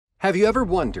Have you ever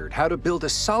wondered how to build a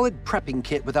solid prepping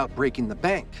kit without breaking the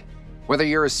bank? Whether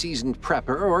you're a seasoned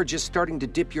prepper or just starting to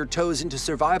dip your toes into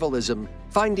survivalism,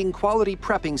 finding quality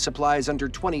prepping supplies under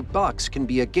 20 bucks can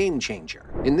be a game changer.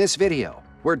 In this video,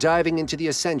 we're diving into the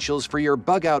essentials for your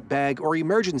bug-out bag or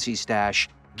emergency stash,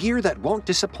 gear that won't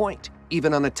disappoint,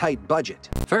 even on a tight budget.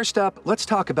 First up, let's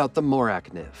talk about the Morak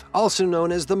kniv, also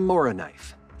known as the Mora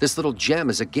knife. This little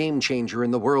gem is a game changer in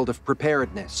the world of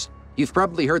preparedness. You've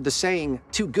probably heard the saying,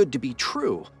 too good to be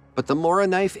true, but the Mora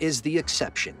knife is the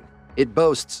exception. It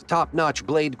boasts top-notch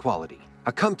blade quality,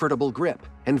 a comfortable grip,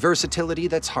 and versatility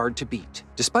that's hard to beat.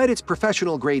 Despite its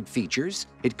professional-grade features,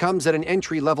 it comes at an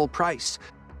entry-level price,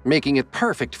 making it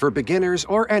perfect for beginners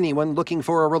or anyone looking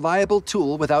for a reliable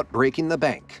tool without breaking the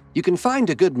bank. You can find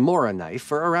a good Mora knife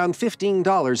for around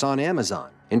 $15 on Amazon.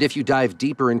 And if you dive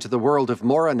deeper into the world of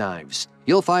Mora knives,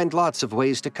 you'll find lots of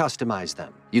ways to customize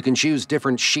them. You can choose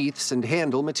different sheaths and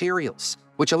handle materials,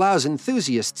 which allows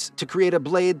enthusiasts to create a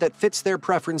blade that fits their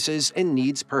preferences and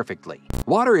needs perfectly.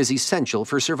 Water is essential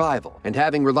for survival, and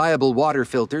having reliable water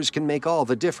filters can make all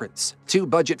the difference. Two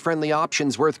budget-friendly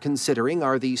options worth considering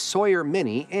are the Sawyer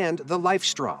Mini and the Life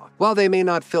Straw. While they may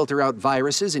not filter out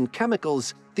viruses and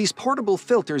chemicals, these portable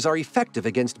filters are effective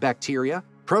against bacteria,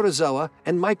 protozoa,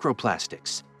 and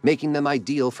microplastics, making them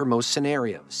ideal for most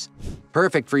scenarios.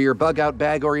 Perfect for your bug-out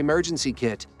bag or emergency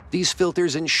kit, these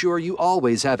filters ensure you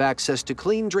always have access to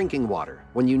clean drinking water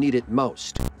when you need it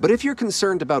most. But if you're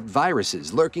concerned about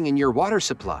viruses lurking in your water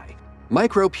supply,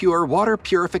 MicroPure water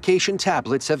purification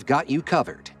tablets have got you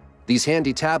covered. These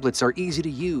handy tablets are easy to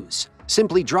use.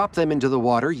 Simply drop them into the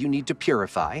water you need to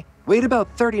purify, wait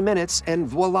about 30 minutes, and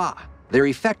voila! They're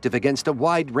effective against a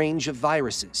wide range of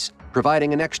viruses,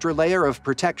 providing an extra layer of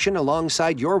protection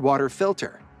alongside your water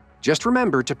filter. Just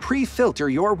remember to pre-filter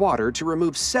your water to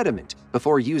remove sediment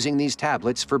before using these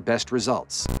tablets for best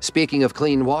results. Speaking of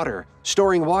clean water,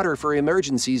 storing water for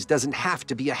emergencies doesn't have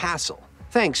to be a hassle,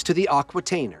 thanks to the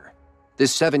Aquatainer.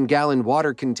 This 7-gallon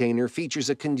water container features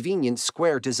a convenient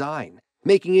square design,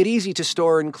 making it easy to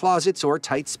store in closets or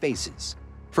tight spaces.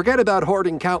 Forget about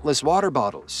hoarding countless water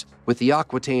bottles. With the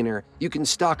Aquatainer, you can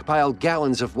stockpile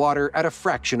gallons of water at a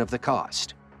fraction of the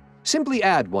cost. Simply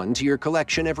add one to your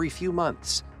collection every few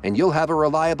months, and you'll have a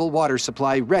reliable water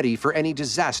supply ready for any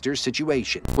disaster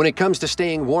situation. When it comes to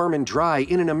staying warm and dry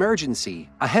in an emergency,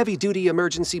 a heavy-duty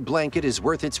emergency blanket is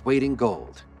worth its weight in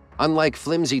gold. Unlike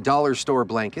flimsy dollar store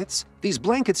blankets, these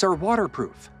blankets are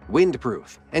waterproof,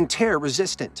 windproof, and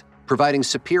tear-resistant, providing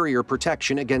superior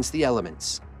protection against the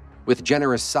elements. With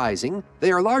generous sizing,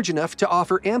 they are large enough to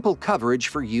offer ample coverage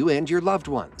for you and your loved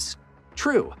ones.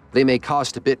 True, they may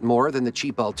cost a bit more than the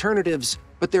cheap alternatives,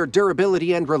 but their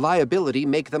durability and reliability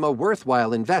make them a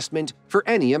worthwhile investment for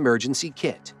any emergency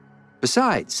kit.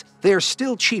 Besides, they are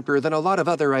still cheaper than a lot of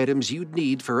other items you'd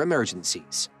need for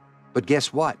emergencies. But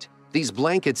guess what? These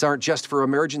blankets aren't just for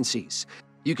emergencies.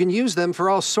 You can use them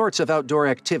for all sorts of outdoor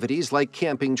activities like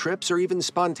camping trips or even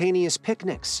spontaneous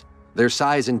picnics. Their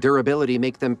size and durability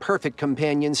make them perfect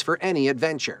companions for any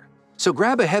adventure. So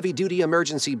grab a heavy-duty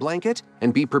emergency blanket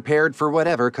and be prepared for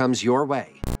whatever comes your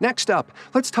way. Next up,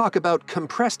 let's talk about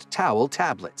compressed towel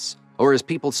tablets, or as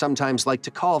people sometimes like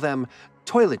to call them,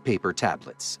 toilet paper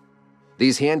tablets.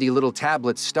 These handy little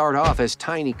tablets start off as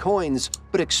tiny coins,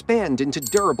 but expand into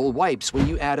durable wipes when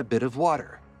you add a bit of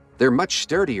water. They're much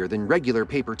sturdier than regular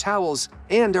paper towels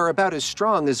and are about as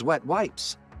strong as wet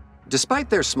wipes. Despite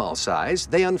their small size,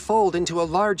 they unfold into a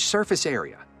large surface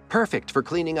area, perfect for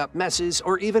cleaning up messes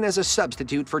or even as a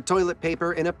substitute for toilet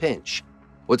paper in a pinch.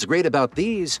 What's great about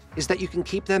these is that you can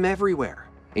keep them everywhere,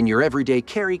 in your everyday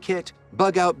carry kit,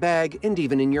 bug-out bag, and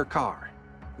even in your car.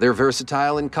 They're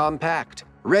versatile and compact,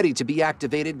 ready to be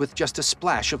activated with just a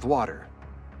splash of water.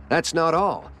 That's not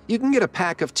all. You can get a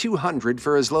pack of 200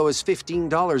 for as low as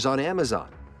 $15 on Amazon.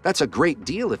 That's a great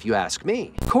deal if you ask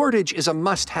me. Cordage is a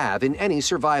must-have in any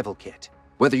survival kit.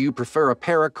 Whether you prefer a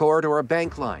paracord or a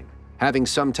bank line, having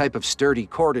some type of sturdy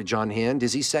cordage on hand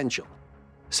is essential.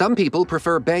 Some people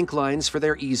prefer bank lines for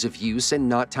their ease of use and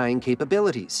knot-tying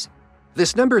capabilities.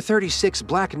 This number 36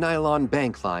 black nylon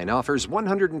bank line offers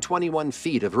 121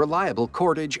 feet of reliable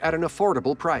cordage at an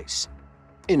affordable price.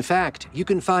 In fact, you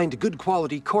can find good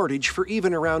quality cordage for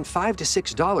even around $5 to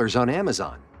 $6 on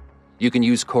Amazon. You can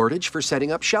use cordage for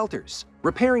setting up shelters,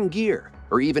 repairing gear,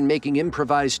 or even making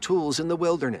improvised tools in the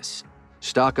wilderness.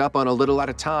 Stock up on a little at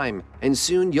a time, and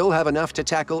soon you'll have enough to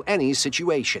tackle any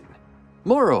situation.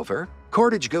 Moreover,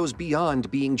 cordage goes beyond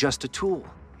being just a tool.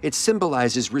 It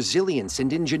symbolizes resilience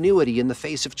and ingenuity in the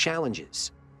face of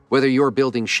challenges. Whether you're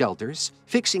building shelters,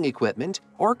 fixing equipment,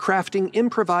 or crafting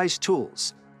improvised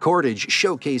tools, Cordage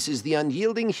showcases the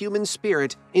unyielding human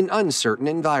spirit in uncertain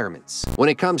environments. When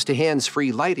it comes to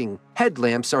hands-free lighting,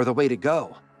 headlamps are the way to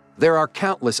go. There are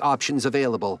countless options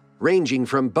available, ranging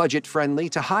from budget-friendly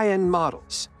to high-end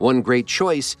models. One great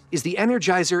choice is the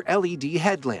Energizer LED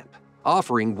headlamp,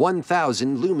 offering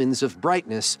 1,000 lumens of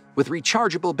brightness with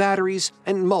rechargeable batteries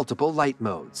and multiple light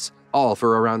modes, all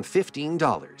for around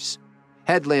 $15.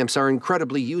 Headlamps are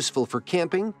incredibly useful for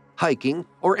camping, hiking,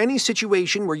 or any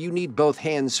situation where you need both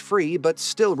hands-free but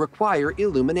still require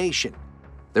illumination.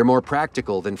 They're more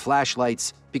practical than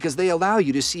flashlights because they allow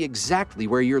you to see exactly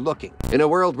where you're looking. In a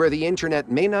world where the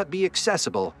internet may not be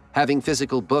accessible, having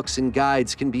physical books and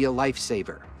guides can be a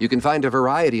lifesaver. You can find a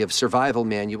variety of survival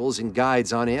manuals and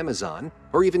guides on Amazon,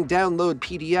 or even download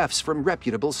PDFs from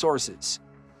reputable sources.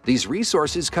 These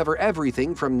resources cover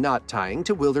everything from knot tying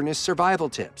to wilderness survival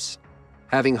tips.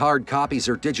 Having hard copies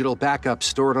or digital backups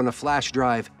stored on a flash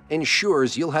drive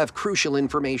ensures you'll have crucial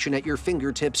information at your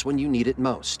fingertips when you need it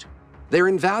most. They're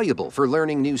invaluable for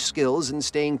learning new skills and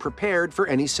staying prepared for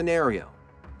any scenario.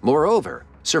 Moreover,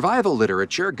 survival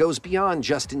literature goes beyond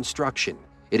just instruction.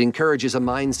 It encourages a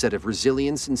mindset of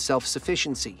resilience and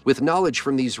self-sufficiency. With knowledge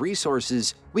from these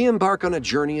resources, we embark on a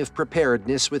journey of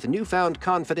preparedness with newfound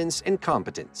confidence and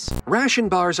competence. Ration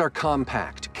bars are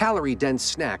compact, calorie-dense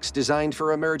snacks designed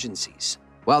for emergencies.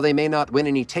 While they may not win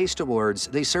any taste awards,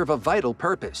 they serve a vital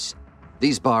purpose.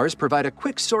 These bars provide a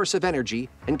quick source of energy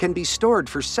and can be stored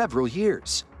for several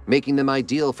years, making them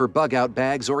ideal for bug-out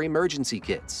bags or emergency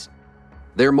kits.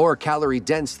 They're more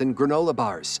calorie-dense than granola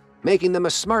bars, making them a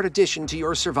smart addition to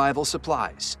your survival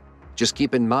supplies. Just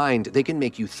keep in mind they can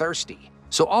make you thirsty,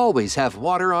 so always have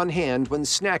water on hand when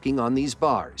snacking on these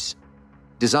bars.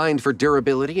 Designed for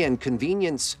durability and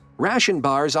convenience, ration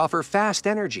bars offer fast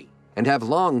energy and have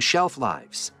long shelf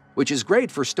lives, which is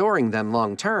great for storing them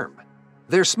long-term.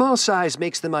 Their small size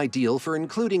makes them ideal for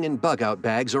including in bug-out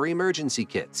bags or emergency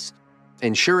kits,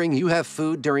 ensuring you have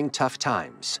food during tough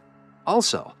times.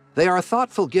 Also, they are a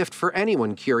thoughtful gift for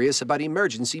anyone curious about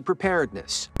emergency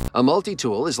preparedness. A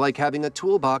multi-tool is like having a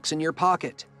toolbox in your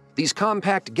pocket. These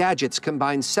compact gadgets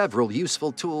combine several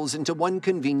useful tools into one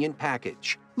convenient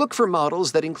package. Look for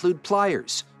models that include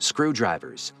pliers,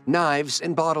 screwdrivers, knives,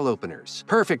 and bottle openers,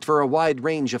 perfect for a wide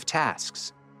range of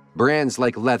tasks. Brands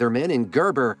like Leatherman and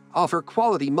Gerber offer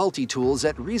quality multi-tools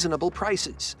at reasonable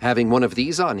prices. Having one of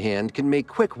these on hand can make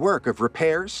quick work of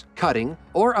repairs, cutting,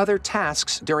 or other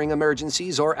tasks during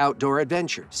emergencies or outdoor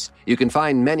adventures. You can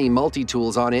find many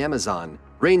multi-tools on Amazon,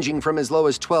 ranging from as low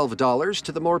as $12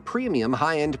 to the more premium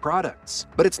high-end products.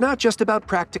 But it's not just about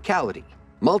practicality.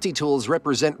 Multi-tools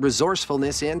represent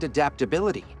resourcefulness and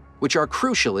adaptability, which are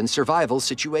crucial in survival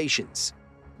situations.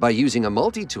 By using a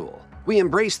multi-tool, we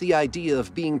embrace the idea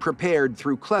of being prepared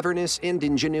through cleverness and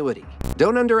ingenuity.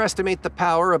 Don't underestimate the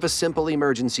power of a simple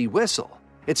emergency whistle.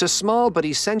 It's a small but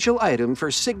essential item for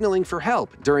signaling for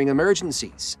help during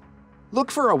emergencies.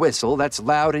 Look for a whistle that's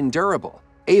loud and durable,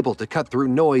 able to cut through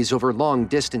noise over long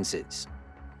distances.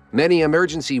 Many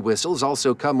emergency whistles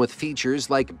also come with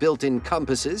features like built-in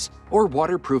compasses or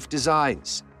waterproof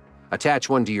designs. Attach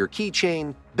one to your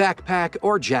keychain, backpack,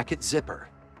 or jacket zipper.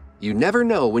 You never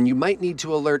know when you might need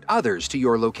to alert others to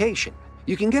your location.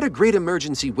 You can get a great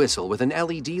emergency whistle with an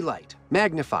LED light,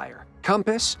 magnifier,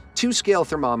 compass, 2-scale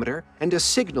thermometer, and a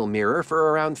signal mirror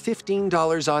for around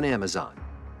 $15 on Amazon.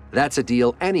 That's a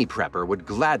deal any prepper would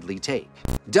gladly take.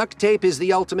 Duct tape is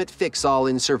the ultimate fix-all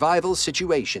in survival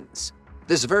situations.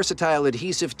 This versatile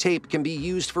adhesive tape can be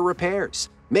used for repairs,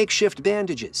 makeshift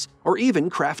bandages, or even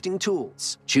crafting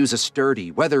tools. Choose a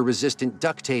sturdy, weather-resistant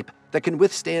duct tape that can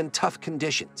withstand tough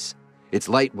conditions. It's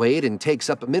lightweight and takes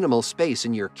up minimal space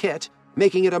in your kit,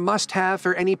 making it a must-have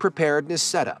for any preparedness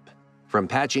setup. From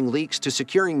patching leaks to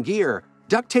securing gear,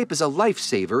 duct tape is a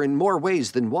lifesaver in more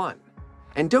ways than one.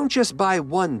 And don't just buy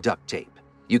one duct tape.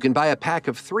 You can buy a pack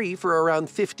of 3 for around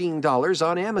 $15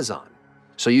 on Amazon.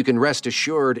 So you can rest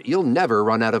assured you'll never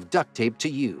run out of duct tape to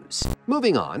use.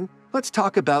 Moving on, let's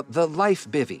talk about the Life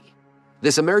Bivy.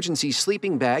 This emergency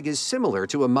sleeping bag is similar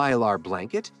to a Mylar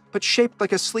blanket, but shaped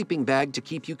like a sleeping bag to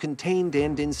keep you contained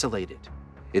and insulated.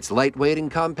 It's lightweight and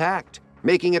compact,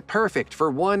 making it perfect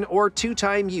for 1- or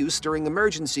 2-time use during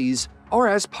emergencies or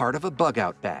as part of a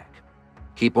bug-out bag.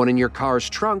 Keep one in your car's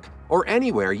trunk or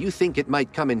anywhere you think it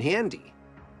might come in handy.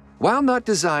 While not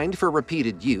designed for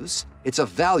repeated use, it's a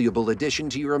valuable addition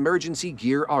to your emergency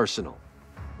gear arsenal.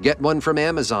 Get one from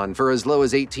Amazon for as low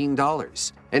as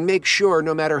 $18, and make sure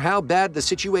no matter how bad the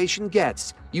situation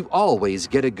gets, you always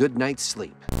get a good night's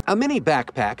sleep. A mini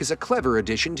backpack is a clever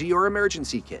addition to your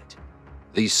emergency kit.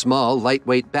 These small,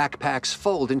 lightweight backpacks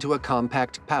fold into a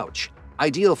compact pouch,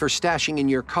 ideal for stashing in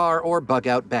your car or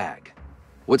bug-out bag.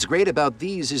 What's great about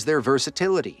these is their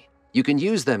versatility. You can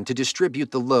use them to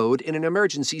distribute the load in an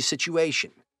emergency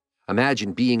situation.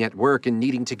 Imagine being at work and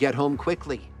needing to get home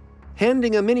quickly.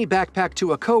 Handing a mini backpack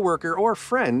to a coworker or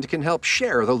friend can help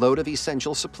share the load of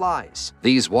essential supplies.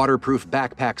 These waterproof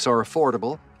backpacks are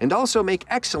affordable and also make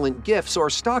excellent gifts or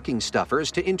stocking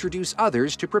stuffers to introduce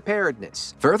others to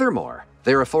preparedness. Furthermore,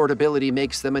 their affordability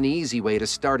makes them an easy way to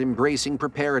start embracing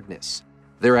preparedness.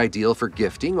 They're ideal for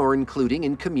gifting or including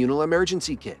in communal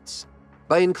emergency kits.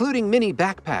 By including mini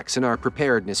backpacks in our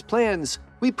preparedness plans,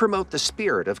 we promote the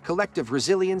spirit of collective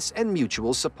resilience and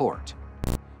mutual support.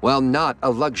 While not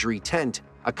a luxury tent,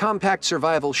 a compact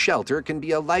survival shelter can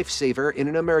be a lifesaver in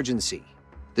an emergency.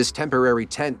 This temporary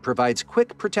tent provides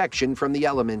quick protection from the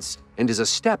elements and is a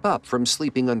step up from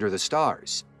sleeping under the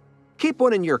stars. Keep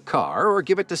one in your car or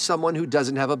give it to someone who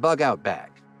doesn't have a bug-out bag.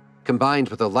 Combined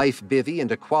with a life bivvy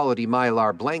and a quality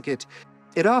mylar blanket,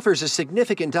 it offers a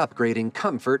significant upgrade in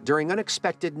comfort during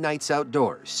unexpected nights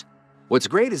outdoors. What's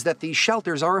great is that these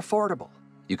shelters are affordable.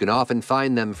 You can often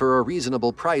find them for a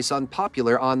reasonable price on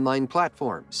popular online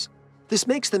platforms. This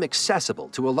makes them accessible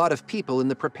to a lot of people in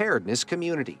the preparedness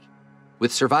community.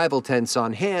 With survival tents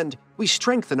on hand, we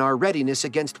strengthen our readiness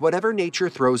against whatever nature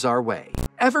throws our way.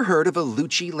 Ever heard of a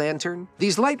Lucci lantern?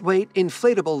 These lightweight,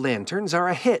 inflatable lanterns are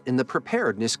a hit in the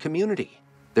preparedness community.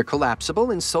 They're collapsible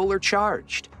and solar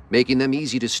charged, making them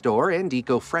easy to store and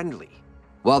eco-friendly.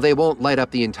 While they won't light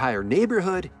up the entire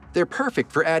neighborhood, they're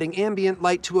perfect for adding ambient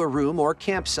light to a room or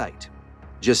campsite.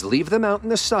 Just leave them out in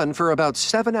the sun for about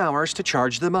 7 hours to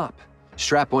charge them up.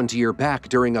 Strap one to your back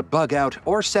during a bug out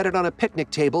or set it on a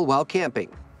picnic table while camping.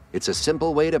 It's a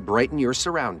simple way to brighten your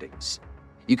surroundings.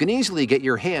 You can easily get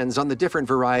your hands on the different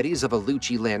varieties of a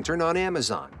Lucci lantern on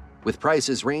Amazon, with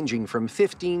prices ranging from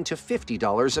 $15 to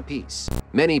 $50 a piece.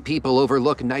 Many people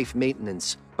overlook knife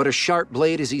maintenance, but a sharp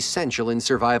blade is essential in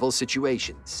survival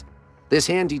situations. This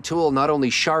handy tool not only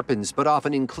sharpens but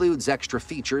often includes extra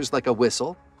features like a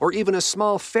whistle or even a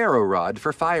small ferro rod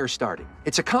for fire starting.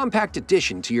 It's a compact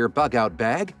addition to your bug-out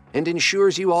bag and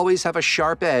ensures you always have a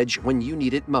sharp edge when you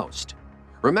need it most.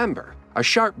 Remember, a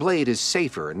sharp blade is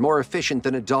safer and more efficient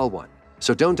than a dull one,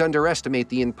 so don't underestimate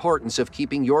the importance of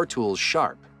keeping your tools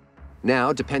sharp.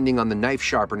 Now, depending on the knife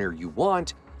sharpener you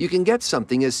want, you can get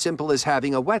something as simple as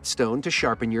having a whetstone to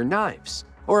sharpen your knives,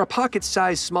 or a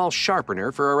pocket-sized small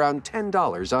sharpener for around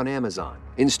 $10 on Amazon.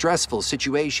 In stressful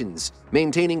situations,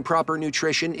 maintaining proper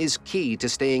nutrition is key to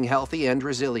staying healthy and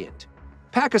resilient.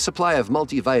 Pack a supply of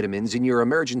multivitamins in your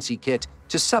emergency kit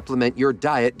to supplement your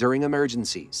diet during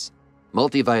emergencies.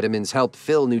 Multivitamins help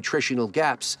fill nutritional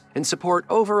gaps and support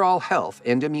overall health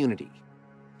and immunity.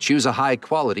 Choose a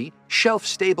high-quality,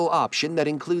 shelf-stable option that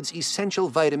includes essential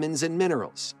vitamins and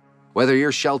minerals. Whether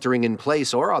you're sheltering in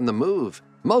place or on the move,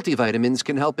 multivitamins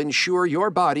can help ensure your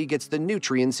body gets the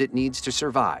nutrients it needs to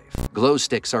survive. Glow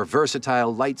sticks are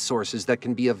versatile light sources that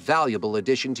can be a valuable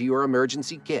addition to your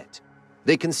emergency kit.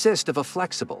 They consist of a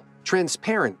flexible,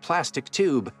 transparent plastic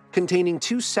tube containing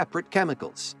 2 separate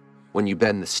chemicals. When you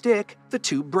bend the stick, the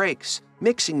tube breaks,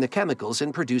 mixing the chemicals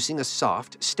and producing a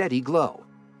soft, steady glow.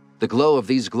 The glow of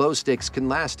these glow sticks can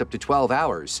last up to 12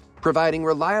 hours, providing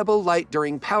reliable light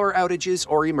during power outages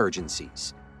or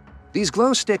emergencies. These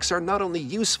glow sticks are not only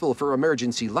useful for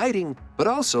emergency lighting, but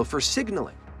also for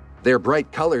signaling. Their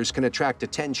bright colors can attract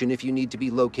attention if you need to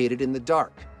be located in the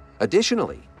dark.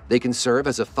 Additionally, they can serve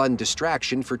as a fun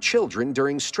distraction for children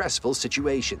during stressful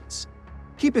situations.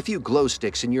 Keep a few glow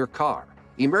sticks in your car,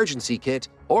 emergency kit,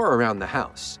 or around the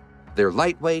house. They're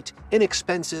lightweight,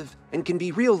 inexpensive, and can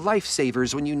be real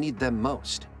lifesavers when you need them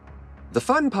most. The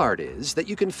fun part is that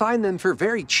you can find them for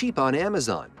very cheap on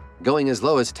Amazon, going as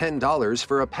low as $10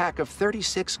 for a pack of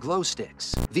 36 glow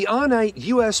sticks. The Onite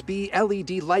USB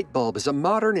LED light bulb is a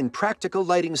modern and practical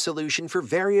lighting solution for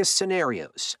various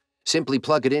scenarios. Simply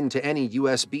plug it into any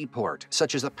USB port,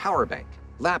 such as a power bank,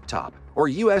 laptop, or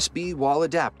USB wall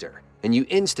adapter, and you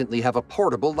instantly have a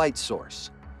portable light source.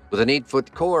 With an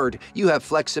 8-foot cord, you have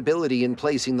flexibility in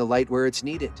placing the light where it's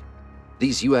needed.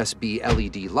 These USB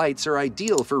LED lights are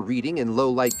ideal for reading in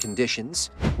low-light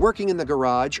conditions, working in the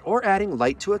garage, or adding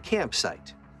light to a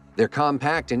campsite. They're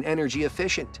compact and energy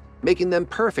efficient, making them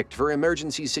perfect for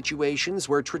emergency situations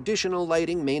where traditional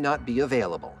lighting may not be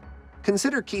available.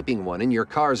 Consider keeping one in your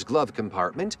car's glove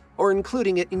compartment or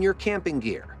including it in your camping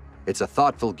gear. It's a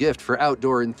thoughtful gift for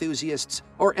outdoor enthusiasts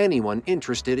or anyone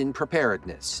interested in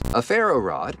preparedness. A ferro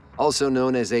rod, also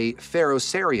known as a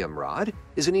ferrocerium rod,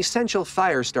 is an essential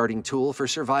fire-starting tool for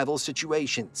survival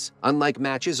situations. Unlike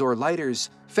matches or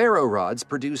lighters, ferro rods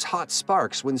produce hot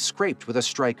sparks when scraped with a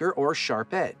striker or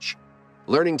sharp edge.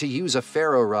 Learning to use a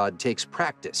ferro rod takes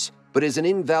practice, but is an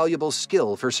invaluable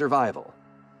skill for survival.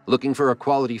 Looking for a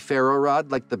quality ferro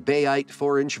rod like the Bayite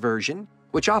 4-inch version,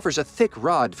 which offers a thick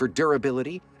rod for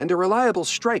durability and a reliable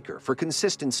striker for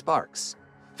consistent sparks.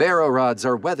 Ferro rods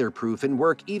are weatherproof and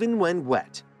work even when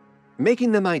wet,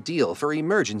 making them ideal for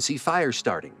emergency fire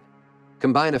starting.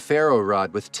 Combine a ferro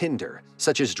rod with tinder,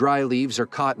 such as dry leaves or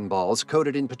cotton balls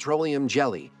coated in petroleum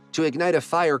jelly, to ignite a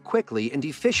fire quickly and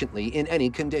efficiently in any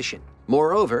condition.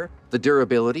 Moreover, the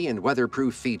durability and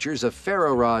weatherproof features of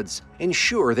ferro rods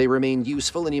ensure they remain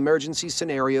useful in emergency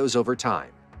scenarios over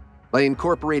time. By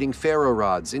incorporating ferro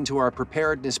rods into our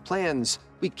preparedness plans,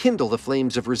 we kindle the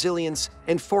flames of resilience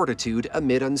and fortitude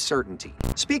amid uncertainty.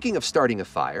 Speaking of starting a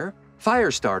fire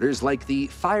starters like the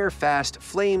Fire Fast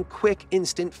Flame Quick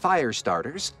Instant Fire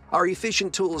Starters are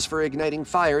efficient tools for igniting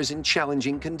fires in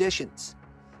challenging conditions.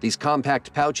 These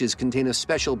compact pouches contain a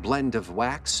special blend of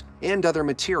wax and other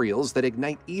materials that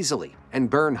ignite easily and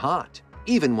burn hot,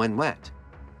 even when wet.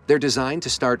 They're designed to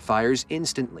start fires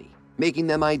instantly, making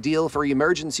them ideal for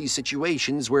emergency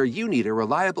situations where you need a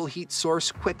reliable heat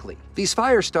source quickly. These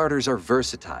fire starters are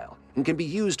versatile and can be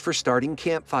used for starting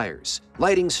campfires,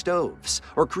 lighting stoves,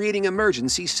 or creating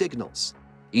emergency signals.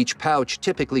 Each pouch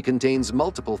typically contains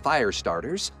multiple fire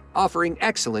starters, offering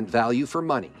excellent value for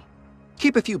money.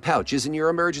 Keep a few pouches in your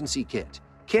emergency kit,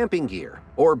 camping gear,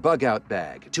 or bug-out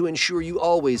bag to ensure you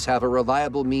always have a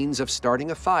reliable means of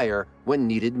starting a fire when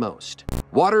needed most.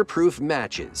 Waterproof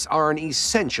matches are an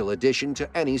essential addition to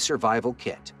any survival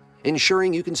kit,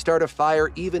 ensuring you can start a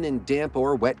fire even in damp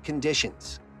or wet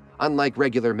conditions. Unlike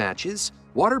regular matches,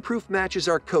 waterproof matches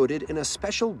are coated in a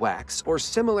special wax or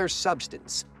similar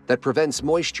substance that prevents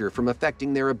moisture from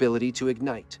affecting their ability to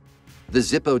ignite. The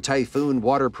Zippo Typhoon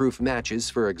waterproof matches,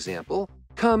 for example,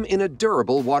 come in a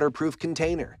durable waterproof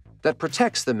container that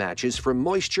protects the matches from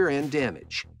moisture and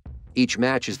damage. Each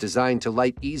match is designed to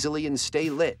light easily and stay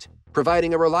lit,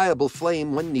 providing a reliable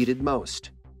flame when needed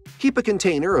most. Keep a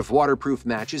container of waterproof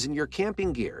matches in your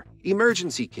camping gear,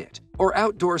 emergency kit, or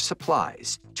outdoor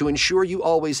supplies to ensure you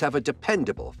always have a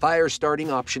dependable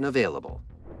fire-starting option available.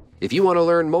 If you want to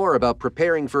learn more about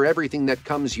preparing for everything that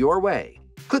comes your way,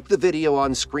 click the video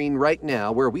on screen right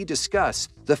now where we discuss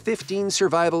the 15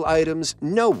 survival items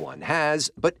no one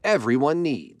has but everyone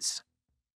needs.